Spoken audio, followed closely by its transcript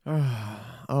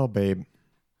Oh, babe.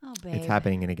 Oh, babe. It's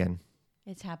happening again.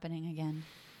 It's happening again.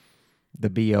 The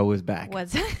BO is back.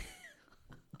 What's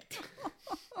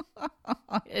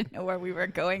I didn't know where we were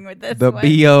going with this The one.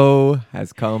 BO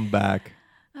has come back.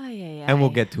 Oh, yeah. And we'll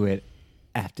get to it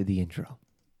after the intro.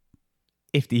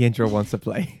 If the intro wants to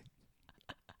play.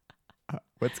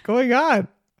 What's going on?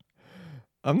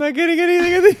 I'm not getting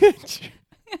anything in the intro.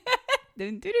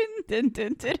 Dun, dun, dun,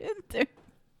 dun, dun, dun, dun.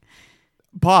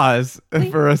 Pause Please.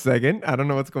 for a second. I don't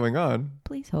know what's going on.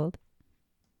 Please hold.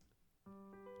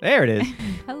 There it is.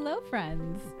 Hello,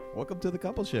 friends. Welcome to the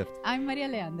Couple Shift. I'm Maria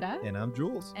Leandra. And I'm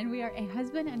Jules. And we are a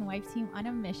husband and wife team on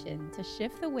a mission to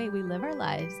shift the way we live our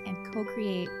lives and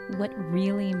co-create what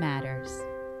really matters.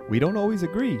 We don't always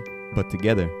agree, but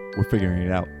together we're figuring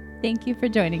it out. Thank you for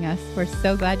joining us. We're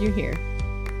so glad you're here.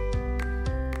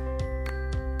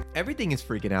 Everything is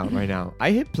freaking out right now.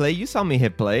 I hit play. You saw me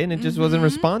hit play, and it just wasn't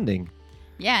responding.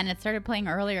 Yeah, and it started playing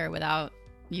earlier without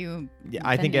you. Yeah,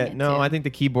 I think intending it I to. think the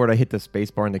keyboard. I hit the space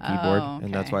bar on the keyboard, Oh,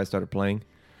 and that's okay. why I started playing.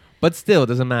 But still, it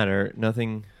doesn't matter.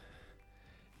 Nothing.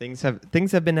 Things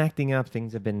have been acting up.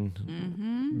 Things have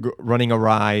been running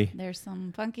awry. There's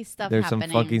some funky stuff There's happening.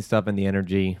 some funky stuff in the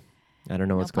energy. I don't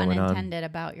know what's no going pun on. intended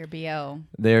about your BO.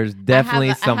 There's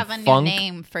definitely some I have a funk. new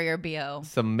name for your BO.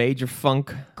 Some major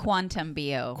funk. Quantum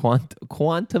BO.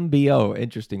 Quantum BO.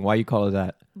 Interesting. Why you call it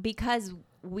that? Because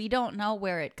we don't know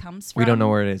where it comes from. We don't know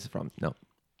where it is from. No.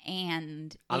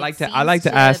 And I it like to seems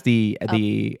ask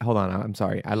the hold on, I'm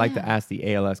sorry. I like to ask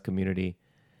the ALS community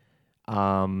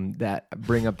that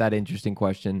bring up that interesting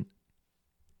question.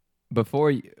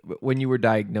 When you were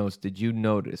diagnosed, did you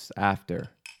notice after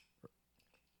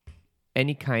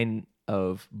any kind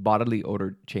of bodily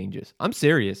odor changes? I'm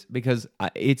serious because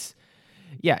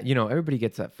everybody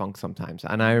gets that funk sometimes.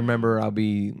 And I remember I'll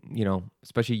be,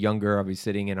 especially younger, I'll be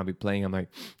sitting and I'll be playing. I'm like,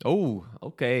 oh,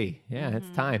 okay. Yeah,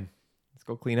 it's time. Let's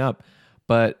go clean up.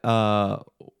 But not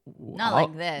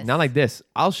like this. Not like this.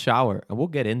 I'll shower and we'll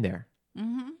get in there.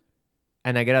 Mm-hmm.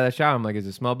 And I get out of the shower. I'm like, does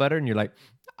it smell better? And you're like,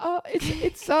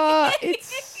 it's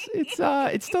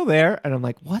still there. And I'm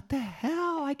like, what the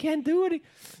hell? I can't do it.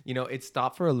 It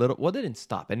stopped for a little. Well, it didn't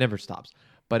stop. It never stops.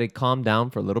 But it calmed down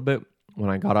for a little bit when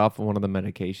I got off one of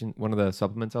the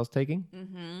supplements I was taking.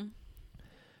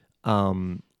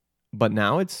 Mm-hmm. But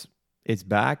now it's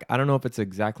back. I don't know if it's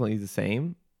exactly the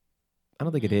same. I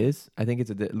don't think it is. I think it's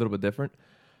a little bit different.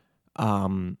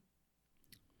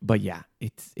 But yeah,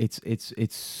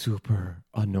 it's super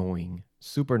annoying.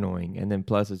 And then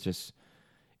plus it's just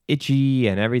itchy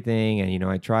and everything. And,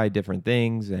 I tried different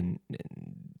things and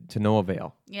to no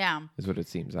avail. Yeah. Is what it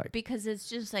seems like. Because it's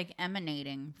just like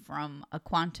emanating from a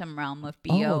quantum realm of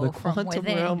BO. Oh, the from quantum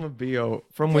within. realm of BO.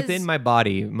 From within my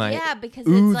body. Because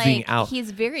oozing it's like out.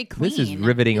 he's very clean. This is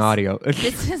riveting audio.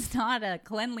 This is not a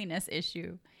cleanliness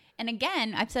issue. And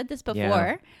again, I've said this before.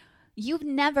 Yeah. You've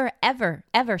never, ever,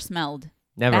 ever smelled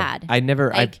Never. bad. I never.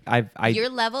 Like, I've. Your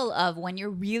level of when you're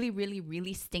really, really,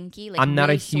 really stinky, like I'm not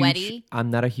really a huge. sweaty. I'm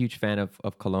not a huge fan of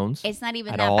colognes. It's not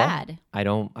even at that all. bad. I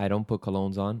don't put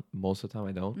colognes on most of the time.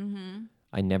 I don't. Mm-hmm.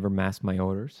 I never mask my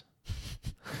odors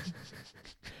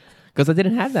because I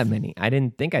didn't have that many. I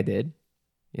didn't think I did.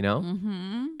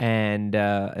 Mm-hmm. And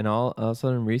all of a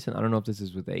sudden recent. I don't know if this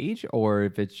is with age or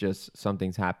if it's just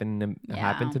something's happened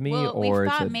to me, Well, we or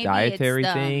it's thought a maybe dietary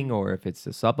it's the- thing, or if it's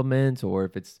the supplements, or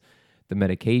if it's the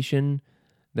medication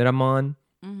that I'm on.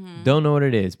 Mm-hmm. Don't know what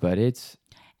it is, but it's.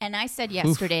 And I said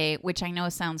yesterday, which I know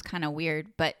sounds kind of weird,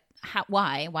 but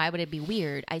why? Why would it be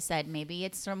weird? I said maybe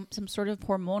it's some sort of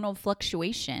hormonal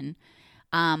fluctuation,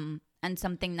 and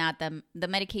something that the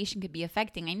medication could be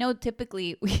affecting. I know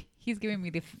typically he's giving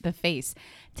me the face.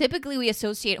 Typically we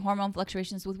associate hormone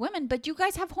fluctuations with women, but you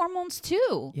guys have hormones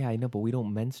too. Yeah, I know, but we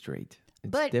don't menstruate. It's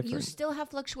but different. you still have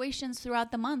fluctuations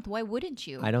throughout the month. Why wouldn't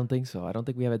you? I don't think so. I don't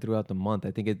think we have it throughout the month.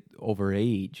 I think it over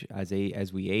age as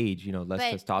we age,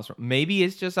 less testosterone. Maybe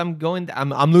it's just I'm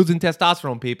losing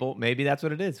testosterone, people. Maybe that's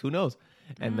what it is. Who knows?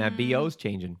 And that BO's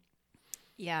changing.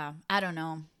 Yeah, I don't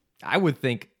know. I would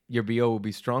think your BO will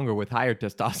be stronger with higher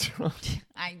testosterone.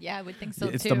 I would think so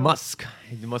It's too. the musk.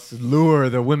 It must lure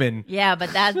the women. Yeah, but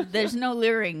there's no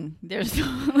luring. There's no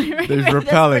luring. There's with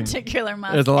repelling. This particular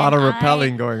musk. There's a lot of And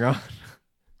repelling going on.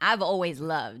 I've always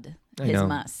loved I his know.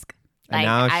 musk. And Like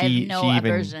now I she- have no she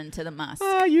even- aversion to the musk.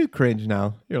 You cringe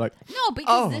now. You're like, No, because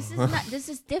Oh. this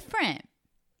is different.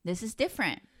 This is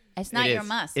different. It's not It your is.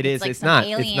 musk. It is. Like it's some not.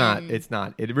 alien It's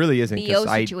not. It really isn't. BO 'Cause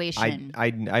situation.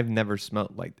 I've never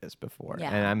smelled like this before.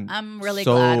 Yeah, And I'm really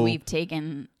so- glad we've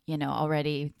taken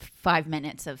already 5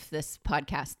 minutes of this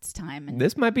podcast's time. And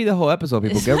This might be the whole episode,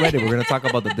 people. Get ready. We're going to talk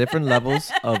about the different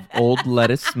levels of old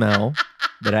lettuce smell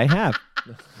that I have.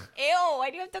 Ew, why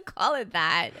do you have to call it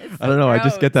that? It's so I don't know. I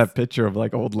just get gross. that picture of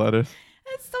like old lettuce.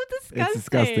 It's so disgusting. It's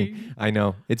disgusting. I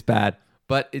know. It's bad,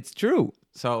 but it's true.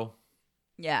 So,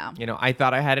 Yeah. I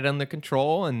thought I had it under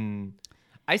control, and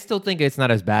I still think it's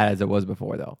not as bad as it was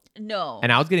before, though. No.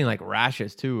 And I was getting like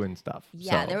rashes too and stuff.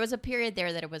 Yeah, so. there was a period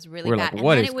there that it was really We're bad. like, And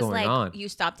what then is it was going like on? you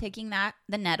stopped taking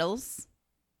the nettles.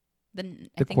 The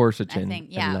Quercetin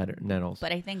yeah. and nettles.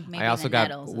 But I think maybe I also the got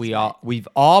nettles. we've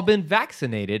all been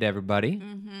vaccinated, everybody.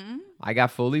 Mm-hmm. I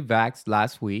got fully vaxxed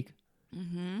last week.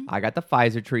 Mm-hmm. I got the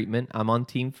Pfizer treatment. I'm on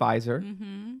Team Pfizer,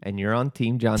 and you're on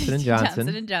Team Johnson and Johnson.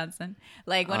 Johnson and Johnson.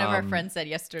 Like one of our friends said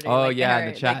yesterday. Oh like yeah,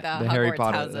 the the chat, like the Harry Hogwarts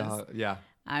Potter. houses. Yeah,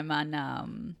 I'm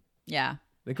on. Yeah.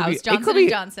 it could House be, Johnson and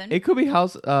Johnson. It could be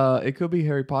House. It could be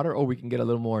Harry Potter, or we can get a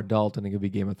little more adult, and it could be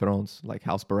Game of Thrones, like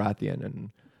House Baratheon and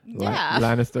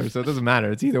Lannister. So it doesn't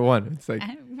matter. It's either one. It's like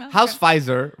House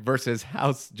Pfizer versus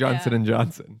House Johnson and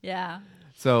Johnson. Yeah.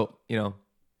 So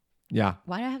yeah.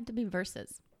 Why do I have to be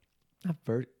versus? Not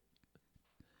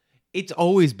It's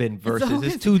always been versus.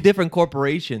 It's two different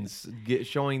corporations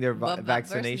showing their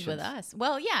vaccinations with us.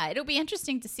 Well, yeah, it'll be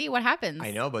interesting to see what happens. I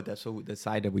know, but that's the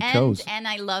side that we chose. And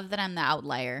I love that I'm the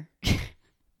outlier. What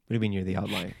do you mean you're the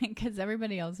outlier? Because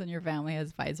everybody else in your family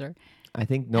has Pfizer. I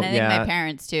think And I think my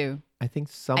parents too. I think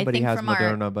somebody has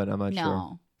Moderna, but I'm not sure.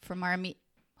 No, from our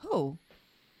who?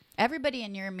 Everybody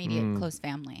in your immediate close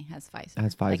family has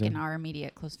Pfizer. Like in our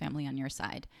immediate close family on your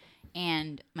side.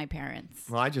 And my parents.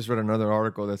 Well, I just read another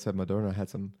article that said Moderna had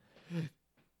some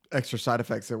extra side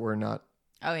effects that were not.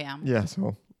 Oh, yeah. Yeah,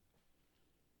 so.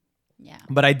 Yeah.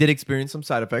 But I did experience some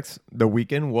side effects. The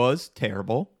weekend was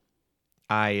terrible.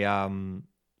 I,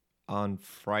 on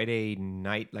Friday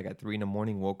night, like at 3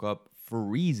 a.m, woke up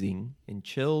freezing in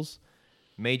chills,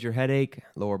 major headache,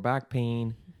 lower back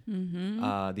pain.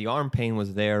 Mm-hmm. The arm pain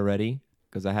was there already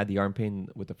because I had the arm pain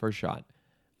with the first shot.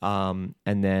 And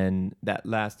then that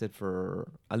lasted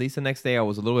for at least the next day. I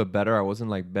was a little bit better. I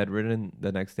wasn't like bedridden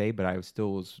the next day, but I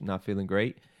still was not feeling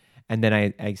great. And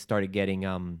then I started getting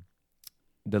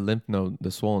the lymph node, the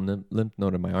swollen lymph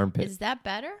node in my armpit. Is that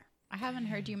better? I haven't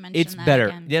heard you mention it's that better.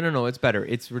 again. Yeah, no, it's better.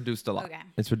 It's reduced a lot. Okay.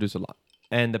 It's reduced a lot.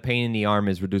 And the pain in the arm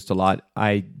is reduced a lot.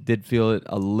 I did feel it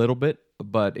a little bit,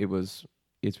 but it's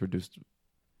reduced,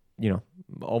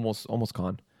 almost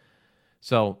gone.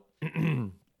 So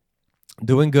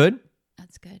doing good.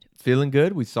 That's good. Feeling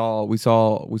good. We saw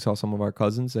some of our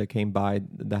cousins that came by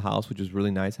the house, which was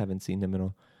really nice. Haven't seen them in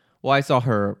a. Well, I saw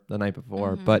her the night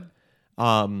before, but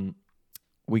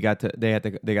they got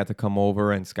to come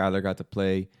over, and Skylar got to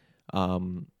play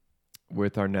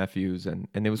with our nephews, and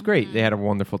it was great. They had a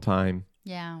wonderful time.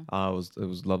 Yeah. It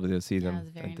was lovely to see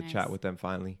them and to nice. chat with them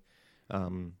finally.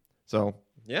 So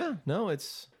yeah, no,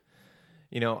 it's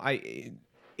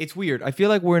it's weird. I feel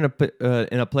like we're in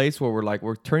a place where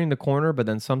we're turning the corner, but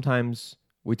then sometimes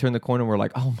we turn the corner and we're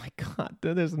like, oh my God,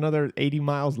 there's another 80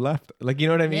 miles left. Like, you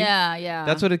know what I mean? Yeah, yeah.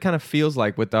 That's what it kind of feels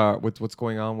like with what's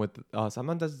going on with us. I'm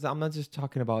not just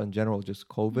talking about in general, just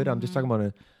COVID. I'm just talking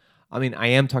about I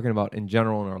am talking about in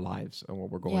general in our lives and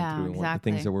what we're going through and what the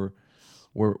things that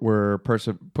we're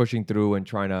pushing through and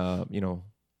trying to,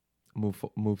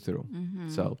 move through.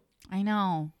 So I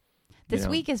know. This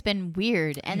week has been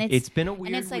weird, and it's been a weird week.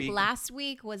 And it's like last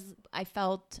week I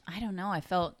felt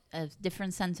a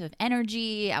different sense of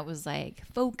energy. I was like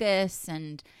focused,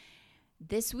 and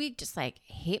this week just like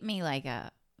hit me like a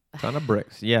ton of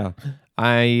bricks. Yeah,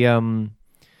 and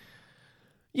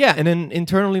then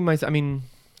internally,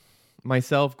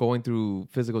 myself going through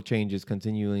physical changes,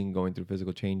 continuing going through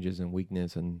physical changes and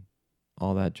weakness and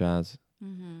all that jazz.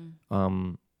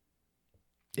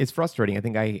 It's frustrating. I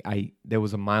think there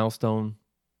was a milestone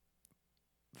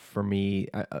for me.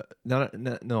 Not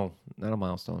a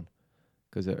milestone,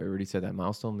 because I already said that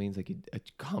milestone means like you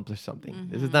accomplished something.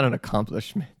 This is not an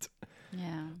accomplishment.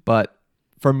 Yeah. But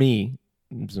for me,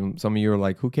 some of you are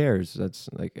like, who cares? That's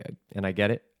like, and I get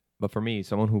it. But for me,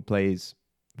 someone who plays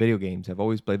video games, I've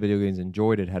always played video games,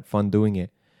 enjoyed it, had fun doing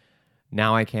it.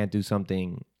 Now I can't do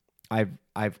something.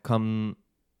 I've come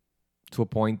to a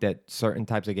point that certain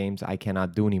types of games I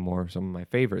cannot do anymore. Some of my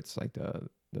favorites, like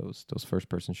those first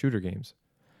person shooter games,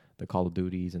 the Call of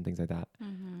Duties and things like that.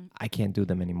 I can't do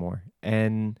them anymore.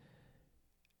 And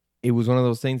it was one of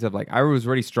those things of like, I was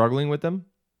already struggling with them.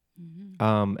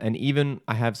 And even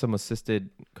I have some assisted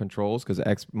controls because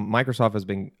Microsoft has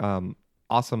been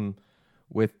awesome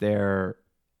with their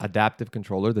adaptive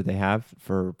controller that they have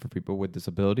for people with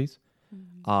disabilities.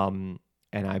 And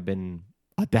I've been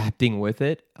adapting with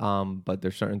it, but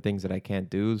there's certain things that I can't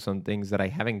do, some things that I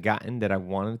haven't gotten that I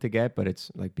wanted to get, but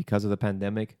it's like because of the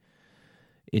pandemic,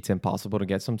 it's impossible to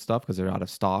get some stuff because they're out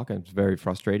of stock, and it's very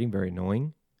frustrating, very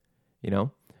annoying,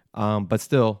 But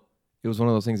still, it was one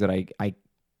of those things that I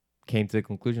came to the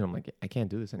conclusion. I'm like, I can't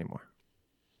do this anymore.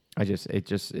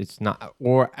 It's not,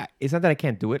 or it's not that I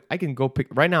can't do it. I can go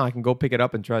right now. I can go pick it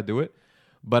up and try to do it,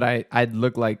 but I'd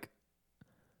look like,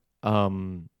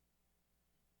 I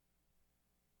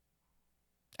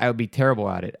would be terrible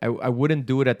at it. I wouldn't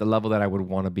do it at the level that I would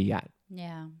want to be at.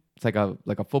 Yeah. It's like a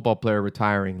football player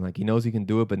retiring. Like he knows he can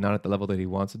do it, but not at the level that he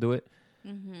wants to do it.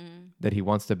 That he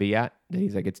wants to be at. That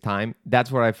he's like, it's time.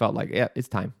 That's what I felt like. Yeah, it's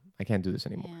time. I can't do this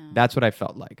anymore. Yeah. That's what I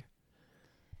felt like.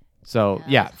 So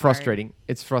yeah, frustrating. Hard.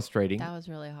 It's frustrating. That was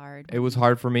really hard. It was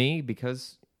hard for me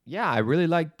because I really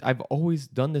liked. I've always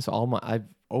done this I've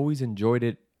always enjoyed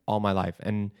it all my life,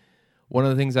 and one of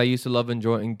the things I used to love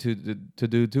enjoying to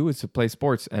do too is to play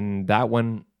sports, and that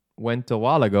one went a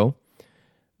while ago,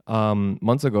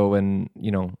 months ago, and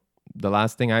the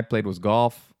last thing I played was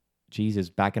golf. Jesus,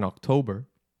 back in October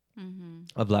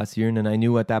of last year, and then I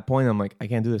knew at that point I'm like, I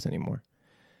can't do this anymore.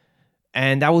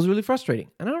 And that was really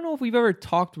frustrating. And I don't know if we've ever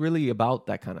talked really about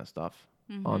that kind of stuff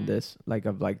on this, like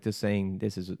just saying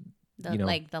this is,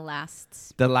 like the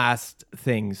last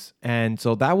things. And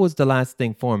so that was the last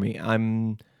thing for me.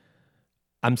 I'm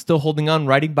still holding on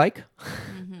riding bike.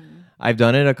 I've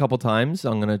done it a couple times.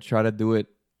 I'm going to try to do it.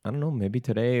 I don't know, maybe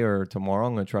today or tomorrow.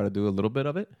 I'm going to try to do a little bit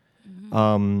of it.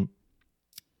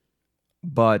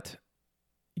 But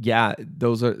yeah,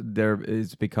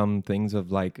 it's become things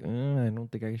of like, I don't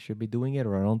think I should be doing it,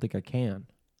 or I don't think I can.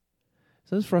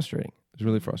 So it's frustrating. It's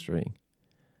really frustrating.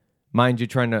 Mind you,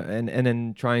 trying to, and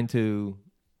then trying to,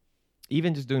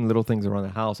 even just doing little things around the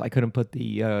house. I couldn't put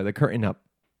the curtain up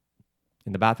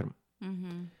in the bathroom.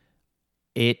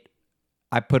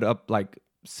 I put up like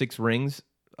 6 rings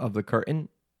of the curtain,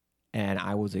 and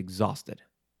I was exhausted,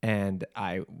 and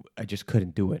I just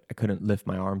couldn't do it. I couldn't lift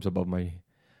my arms above my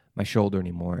shoulder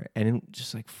anymore, and it was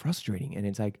just like frustrating. And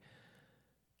it's like,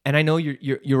 and I know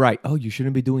you're right. Oh, you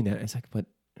shouldn't be doing that. It's like, but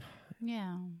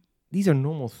yeah, these are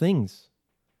normal things,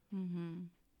 and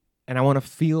I want to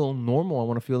feel normal. I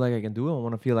want to feel like I can do it. I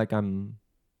want to feel like I'm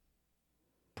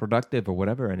productive or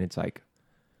whatever. And it's like,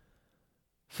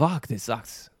 fuck, this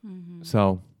sucks.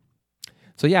 So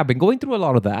yeah, I've been going through a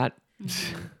lot of that.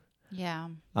 Yeah.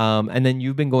 And then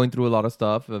you've been going through a lot of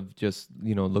stuff of just,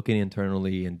 looking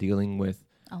internally and dealing with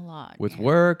a lot with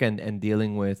work and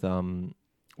dealing with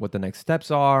what the next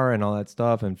steps are and all that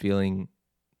stuff, and feeling,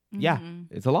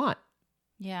 it's a lot.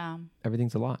 Yeah.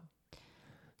 Everything's a lot.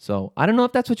 So I don't know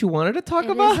if that's what you wanted to talk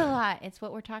about. It is a lot. It's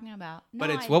what we're talking about. No, but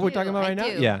it's what we're talking about right now.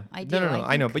 Yeah. I do. No.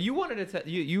 I know. But you wanted to.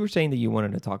 You were saying that you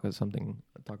wanted to talk about something.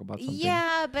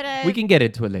 Yeah, but we can get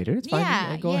into it later. It's fine.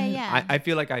 Yeah. Go ahead. Yeah. I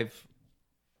feel like I've.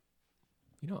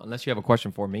 Unless you have a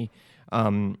question for me,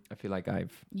 I feel like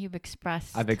I've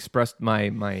expressed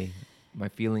my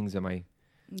feelings and my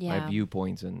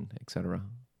viewpoints and etc.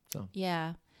 So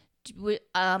yeah.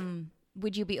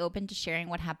 Would you be open to sharing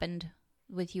what happened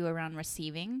with you around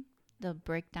receiving, the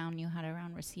breakdown you had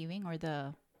around receiving, or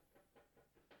the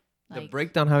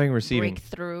breakdown having receiving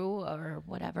breakthrough, or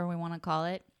whatever we want to call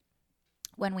it,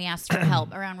 when we asked for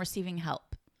help around receiving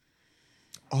help?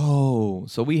 Oh,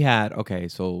 so we had,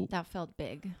 so that felt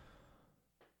big.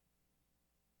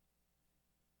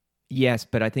 Yes,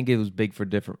 but I think it was big for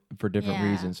different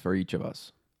reasons for each of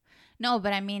us. No,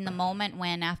 but I mean the moment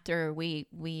when after we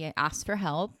asked for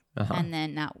help, and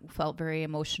then that felt very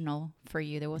emotional for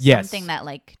you. There was something that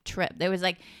tripped. There was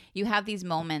you have these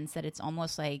moments that it's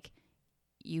almost like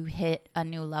you hit a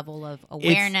new level of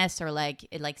awareness, or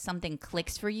something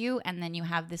clicks for you, and then you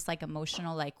have this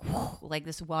emotional like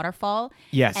this waterfall.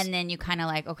 Yes. And then you kind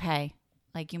of okay,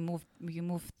 you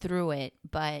move through it,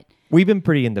 but we've been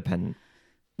pretty independent.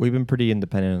 We've been pretty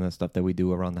independent on the stuff that we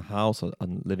do around the house,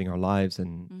 on living our lives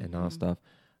and all that stuff.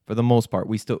 For the most part,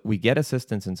 we get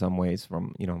assistance in some ways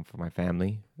from from my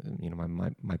family.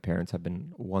 My parents have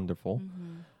been wonderful.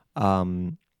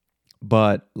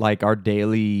 But our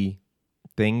daily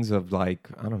things of I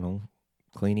don't know,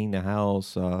 cleaning the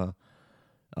house,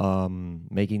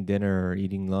 making dinner,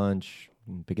 eating lunch,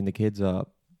 picking the kids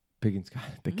up, picking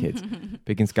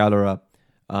Skylar up.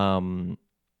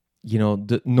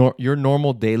 Your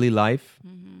normal daily life.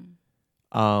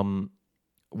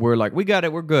 We're we got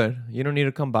it. We're good. You don't need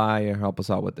to come by or help us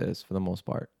out with this for the most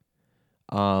part.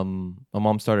 My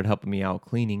mom started helping me out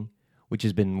cleaning, which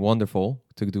has been wonderful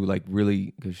to do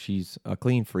really, because she's a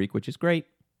clean freak, which is great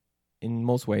in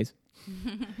most ways.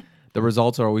 The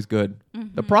results are always good.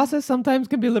 The process sometimes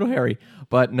can be a little hairy,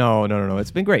 but no.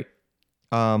 It's been great.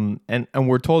 And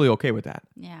we're totally okay with that.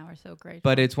 Yeah, we're so grateful.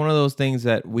 But it's one of those things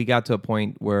that we got to a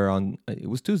point where it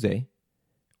was Tuesday,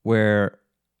 where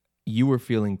you were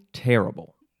feeling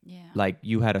terrible. Yeah. Like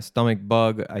you had a stomach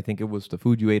bug. I think it was the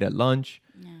food you ate at lunch.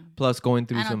 Yeah. Plus going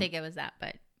through I don't think it was that,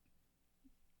 but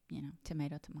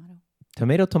tomato.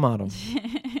 tomato.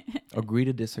 Agree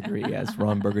to disagree, as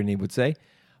Ron Burgundy would say.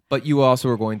 But you also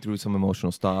were going through some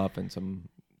emotional stuff and some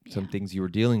things you were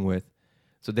dealing with,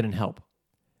 so it didn't help.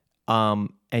 And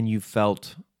you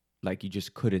felt like you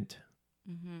just couldn't.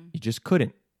 Mm-hmm. You just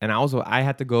couldn't. And I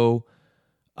had to go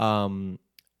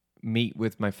meet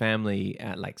with my family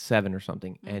at like 7 or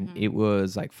something, and it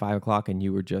was like 5 o'clock, and it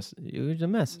was a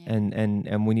mess,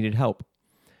 and we needed help.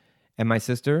 And my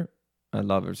sister, I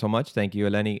love her so much. Thank you,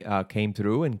 Eleni, came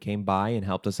through and came by and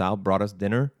helped us out, brought us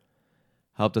dinner,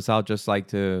 helped us out just like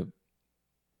to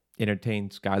entertain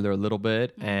Skylar a little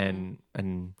bit, and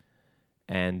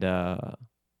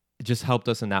it just helped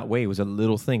us in that way. It was a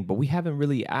little thing, but we haven't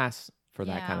really asked for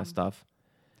that kind of stuff.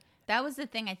 That was the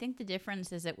thing. I think the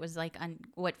difference is it was like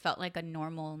what felt like a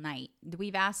normal night.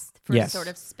 We've asked for sort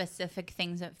of specific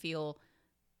things that feel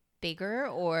bigger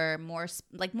or more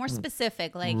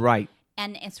specific, like right.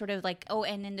 And it's sort of like, oh,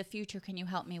 and in the future, can you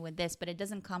help me with this? But it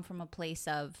doesn't come from a place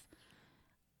of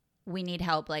we need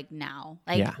help like now,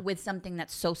 like with something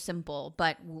that's so simple.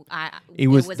 But it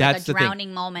was like a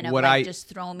drowning moment of just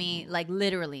throw me, like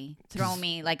literally throw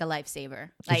me like a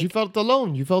lifesaver. Like you felt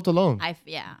alone. You felt alone. I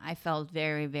felt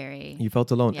very, very. You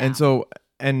felt alone, and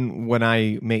when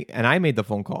I made the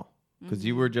phone call because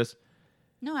you were just.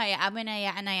 No, I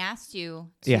asked you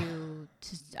to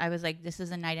I was like, this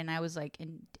is a night, and I was like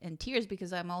in tears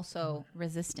because I'm also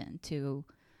resistant to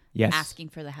asking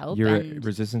for the help. You're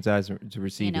resistant to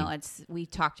receiving. We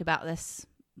talked about this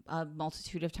a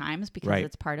multitude of times because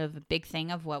it's part of a big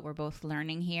thing of what we're both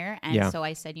learning here. And so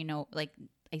I said, I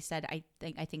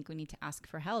think we need to ask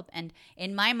for help. And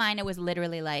in my mind, it was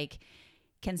literally like,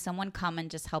 can someone come and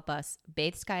just help us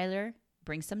bathe Skylar,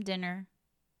 bring some dinner?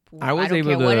 I don't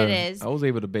care what it is. I was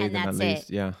able to bathe him at least,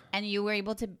 yeah. And you were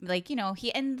able to, like,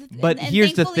 But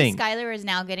here's the thing: Skylar is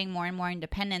now getting more and more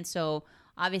independent. So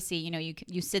obviously,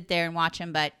 you sit there and watch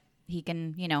him, but he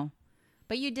can,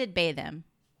 But you did bathe him,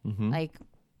 like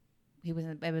it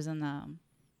was in the.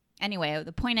 Anyway,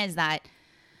 the point is that.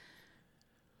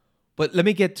 But let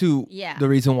me get to the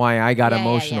reason why I got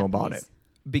emotional about it.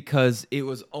 Because it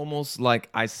was almost like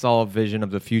I saw a vision of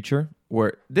the future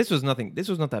where this was not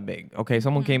that big. Okay.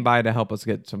 Someone came by to help us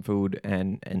get some food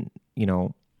and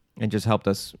just helped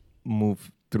us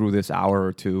move through this hour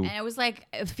or two. And it was like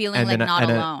a feeling like not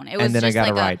alone. It was and then just I got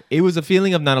like a ride. It was a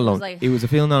feeling of not alone. It was a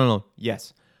feeling not alone.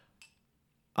 Yes.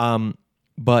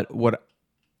 But what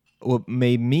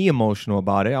made me emotional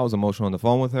about it, I was emotional on the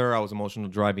phone with her. I was emotional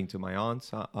driving to my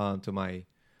aunt's,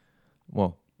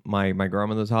 my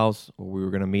grandmother's house. We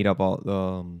were gonna meet up all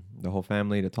the whole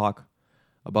family to talk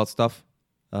about stuff,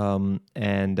 it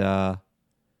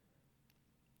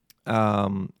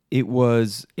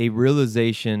was a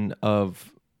realization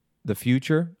of the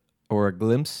future or a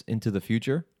glimpse into the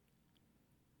future,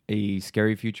 a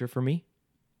scary future for me,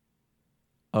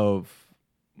 of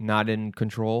not in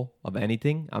control of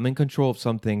anything. I'm in control of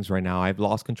some things right now. I've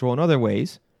lost control in other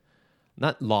ways.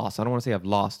 Not lost. I don't want to say I've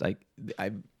lost.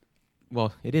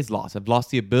 Well, it is lost. I've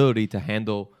lost the ability to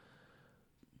handle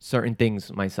certain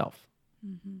things myself.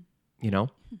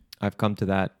 I've come to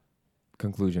that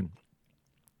conclusion.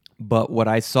 But what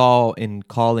I saw in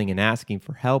calling and asking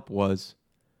for help was,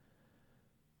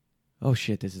 oh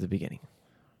shit, this is the beginning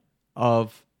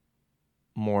of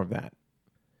more of that.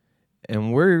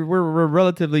 And we're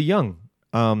relatively young.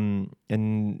 And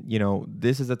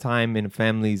this is a time in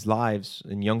families' lives,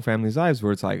 in young families' lives,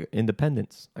 where it's like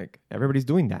independence. Like everybody's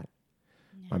doing that.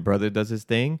 My brother does his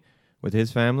thing with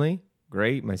his family.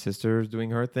 Great. My sister's doing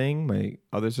her thing. My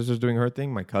other sister's doing her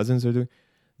thing. My cousins are doing,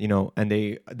 and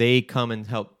they come and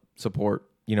help support,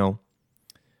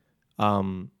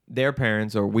 their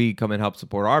parents, or we come and help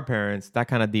support our parents, that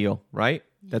kind of deal, right?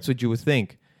 Yeah. That's what you would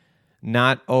think.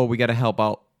 Not, oh, we got to help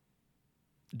out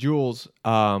Jules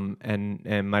and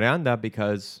Miranda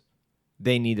because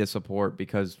they need the support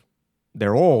because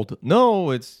they're old.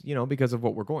 No, it's, because of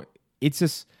what we're going. It's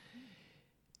just...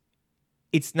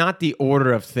 It's not the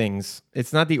order of things.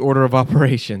 It's not the order of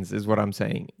operations is what I'm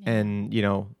saying. Yeah. And,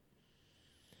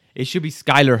 it should be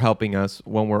Skylar helping us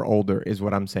when we're older is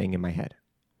what I'm saying in my head.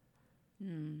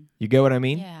 You get what I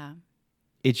mean? Yeah.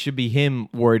 It should be him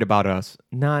worried about us,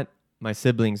 not my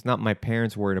siblings, not my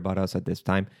parents worried about us at this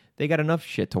time. They got enough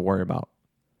shit to worry about.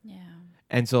 Yeah.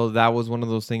 And so that was one of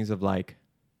those things of like,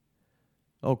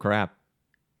 oh, crap.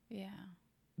 Yeah.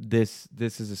 This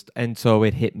is... And so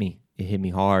it hit me. It hit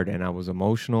me hard, and I was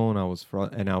emotional, and I was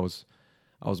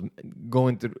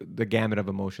going through the gamut of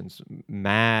emotions: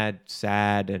 mad,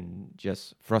 sad, and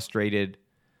just frustrated.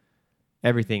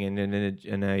 everything.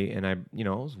 And I, you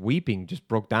know, I was weeping, just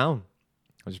broke down.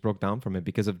 I just broke down from it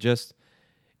because of just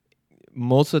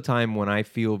most of the time when I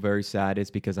feel very sad, it's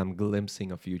because I'm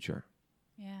glimpsing a future.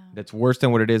 Yeah. That's worse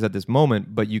than what it is at this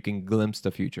moment, but you can glimpse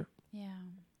the future. Yeah.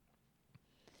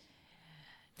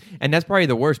 And that's probably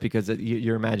the worst because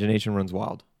your imagination runs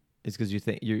wild. It's because you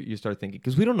start thinking,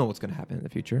 because we don't know what's going to happen in the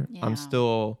future. Yeah. I'm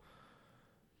still,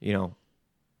 you know,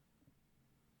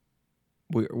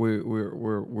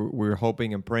 we're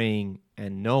hoping and praying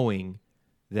and knowing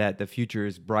that the future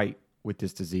is bright with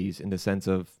this disease in the sense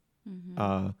of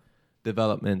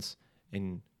developments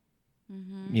and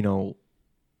you know,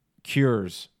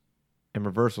 cures and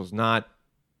reversals, not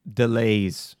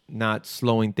delays, not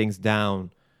slowing things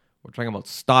down. We're talking about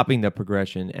stopping the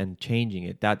progression and changing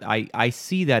it. That I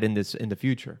see that in the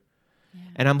future,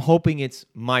 and I'm hoping it's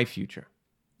my future.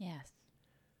 Yes.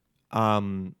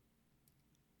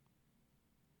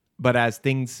 But as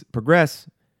things progress,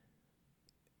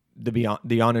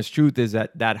 the honest truth is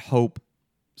that hope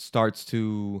starts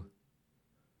to,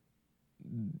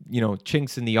 you know,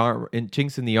 chinks in the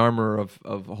armor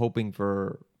of hoping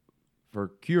for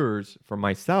cures for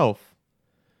myself,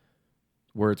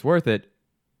 where it's worth it,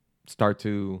 start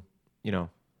to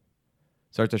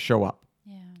show up.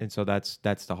 Yeah. And so that's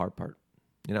the hard part,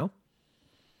 you know?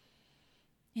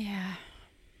 Yeah.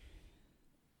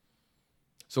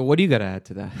 So what do you got to add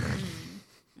to that?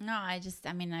 No, I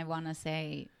want to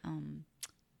say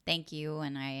thank you,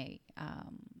 and I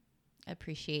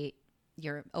appreciate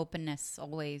your openness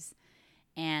always.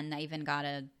 And I even got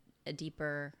a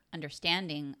deeper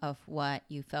understanding of what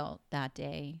you felt that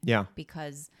day. Yeah.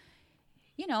 Because,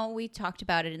 you know, we talked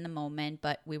about it in the moment,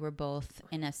 but we were both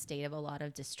in a state of a lot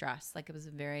of distress. Like, it was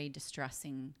a very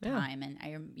distressing time. And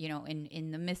I, you know,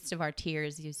 in the midst of our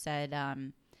tears, you said,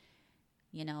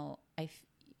 you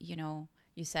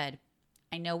said,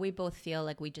 I know we both feel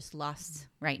like we just lost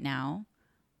right now,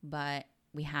 but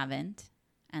we haven't.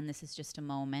 And this is just a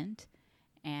moment,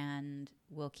 and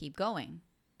we'll keep going,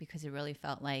 because it really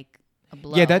felt like a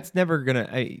blow. Yeah, that's never gonna.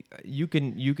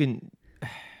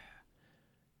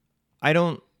 I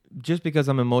don't, just because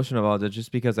I'm emotional about it,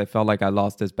 just because I felt like I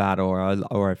lost this battle,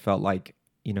 or I felt like,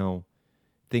 you know,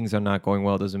 things are not going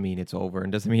well, doesn't mean it's over,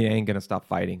 and doesn't mean I ain't gonna stop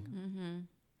fighting. Mm-hmm.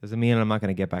 Doesn't mean I'm not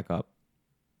gonna get back up.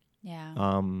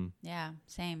 Yeah. Yeah.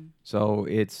 Same. So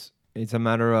it's a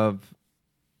matter of,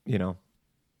 you know,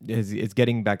 it's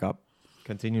getting back up,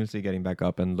 continuously getting back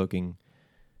up, and looking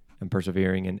and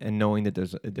persevering, and knowing that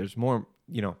there's more,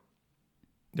 you know,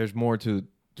 there's more to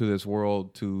this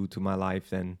world, to my life,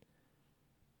 than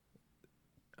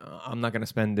I'm not gonna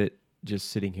spend it just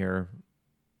sitting here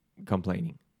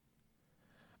complaining.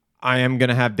 I am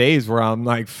gonna have days where I'm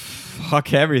like,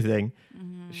 fuck everything.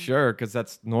 Sure, because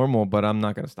that's normal, but I'm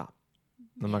not going to stop.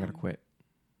 I'm not going to quit.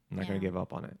 I'm not going to give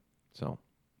up on it. So,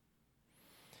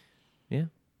 yeah.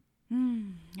 I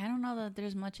don't know that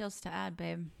there's much else to add,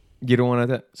 babe. You don't want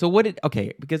to... So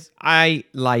because I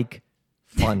like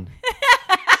fun.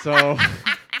 So...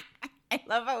 I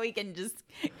love how we can just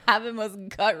have the most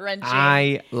gut-wrenching.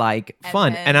 I like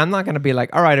fun. And I'm not going to be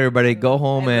like, all right, everybody, go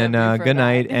home and good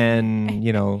night and,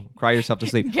 you know, cry yourself to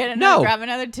sleep. Grab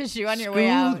another tissue on your way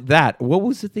out. That. What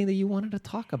was the thing that you wanted to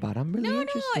talk about? I'm really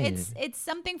interested. No, it's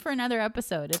something for another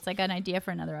episode. It's like an idea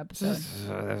for another episode.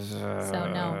 So,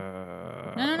 no,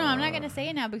 I'm not going to say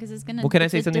it now because it's going to... Well, can I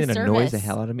say something that annoys the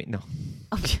hell out of me? No.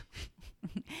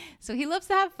 So he loves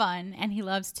to have fun, and he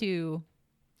loves to...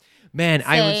 Man,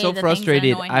 I was so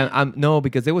frustrated. No,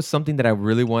 because it was something that I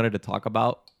really wanted to talk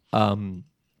about. And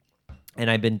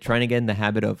I've been trying to get in the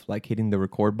habit of like hitting the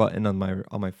record button on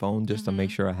my phone just to make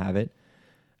sure I have it.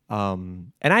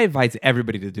 And I advise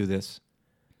everybody to do this.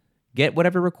 Get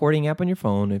whatever recording app on your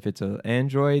phone. If it's an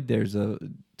Android, there's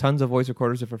tons of voice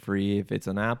recorders for free. If it's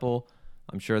an Apple,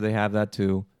 I'm sure they have that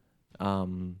too.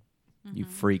 You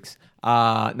freaks.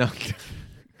 No.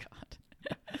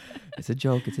 It's a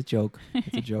joke. It's a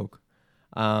joke.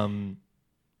 And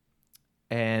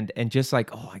just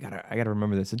like, I gotta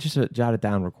remember this, and just jot it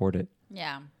down, record it.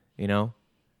 Yeah. You know,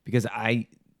 because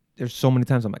there's so many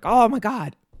times I'm like, oh my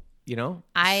God, you know,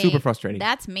 super frustrating.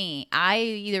 That's me. I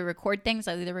either record things.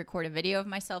 I either record a video of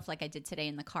myself, like I did today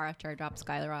in the car after I dropped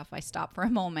Skylar off. I stopped for a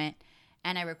moment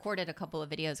and I recorded a couple of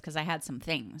videos because I had some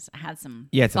things. I had some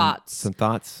thoughts. Some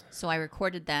thoughts. So I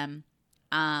recorded them.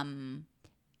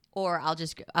 Or I'll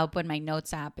open my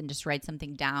notes app and just write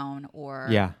something down,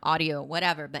 or audio,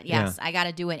 whatever. But yes, I got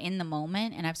to do it in the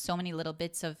moment. And I have so many little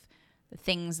bits of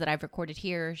things that I've recorded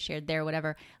here, shared there,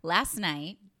 whatever. Last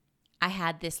night, I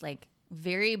had this like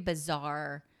very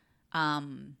bizarre,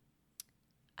 it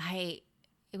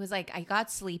was like I got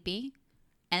sleepy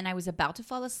and I was about to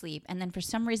fall asleep. And then for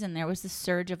some reason, there was this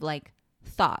surge of like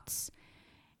thoughts.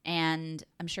 And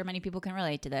I'm sure many people can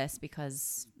relate to this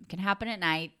because it can happen at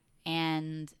night.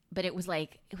 But it was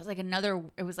like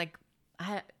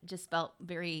I just felt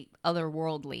very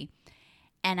otherworldly.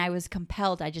 And I was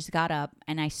compelled. I just got up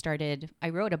and I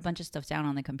wrote a bunch of stuff down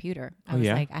on the computer. I was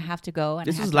like, I have to go. And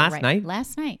this I was last night?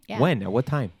 Last night, yeah. When? At what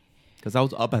time? Because I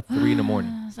was up at 3 in the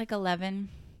morning. It was like 11.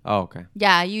 Oh, okay.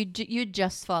 Yeah, you'd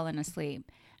just fallen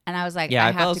asleep. And I was like, Yeah, I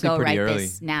I fell have to asleep go pretty write early.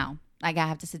 this now. Like, I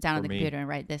have to sit down on the computer and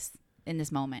write this in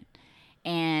this moment.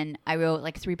 And I wrote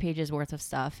like 3 pages worth of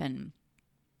stuff. And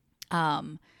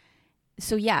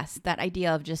so, yes, that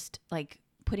idea of just like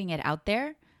putting it out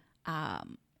there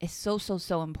is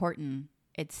so important.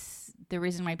 It's the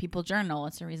reason why people journal.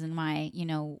 It's the reason why, you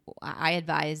know, I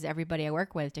advise everybody I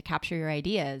work with to capture your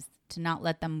ideas, to not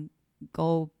let them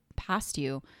go past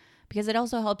you, because it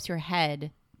also helps your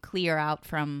head clear out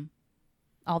from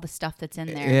all the stuff that's in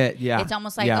there. Yeah. It's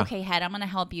almost like, okay, head, I'm going to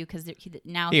help you because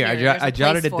now here, I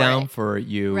jotted it down for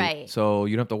you. Right. So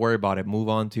you don't have to worry about it. Move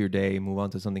on to your day, move on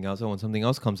to something else. And when something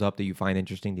else comes up that you find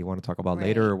interesting, that you want to talk about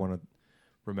later or want to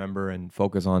remember and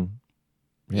focus on,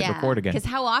 hit record again. Because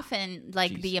how often,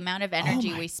 like, the amount of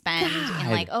energy we spend in,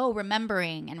 like,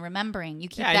 remembering. You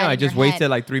keep that I know. I in just your wasted head.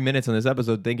 like 3 minutes on this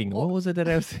episode thinking, what was it that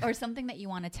I was... Or something that you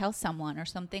want to tell someone, or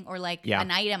something, or like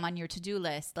an item on your to-do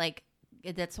list. Like,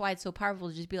 that's why it's so powerful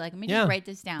to just be like, let me just write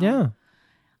this down. Yeah.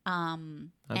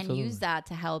 And use that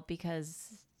to help,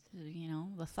 because, you know,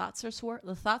 the thoughts are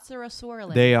a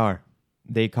swirling. They are.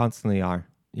 They constantly are.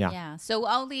 Yeah. Yeah. So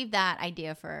I'll leave that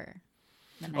idea for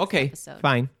the next episode.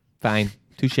 Fine.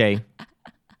 Touche.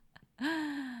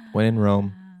 When in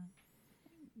Rome,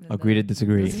 agree to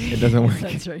disagree. It doesn't work.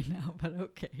 That's right now, but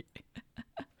okay.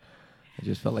 I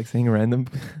just felt like saying random.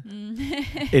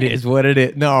 It is what it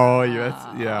is. No,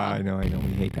 I know.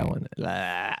 We hate that one.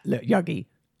 Yucky.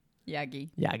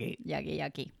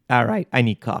 All right. I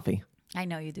need coffee. I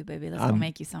know you do, baby. Let's go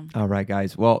make you some. All right,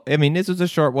 guys. Well, I mean, this was a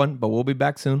short one, but we'll be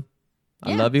back soon.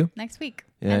 I love you. Next week.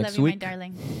 Yeah, I love you, my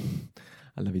darling.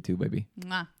 I love you too, baby.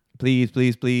 Mwah.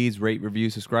 Please rate,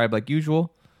 review, subscribe like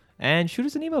usual. And shoot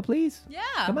us an email, please. Yeah.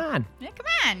 Come on. Yeah, come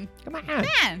on.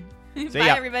 Bye, See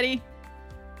everybody.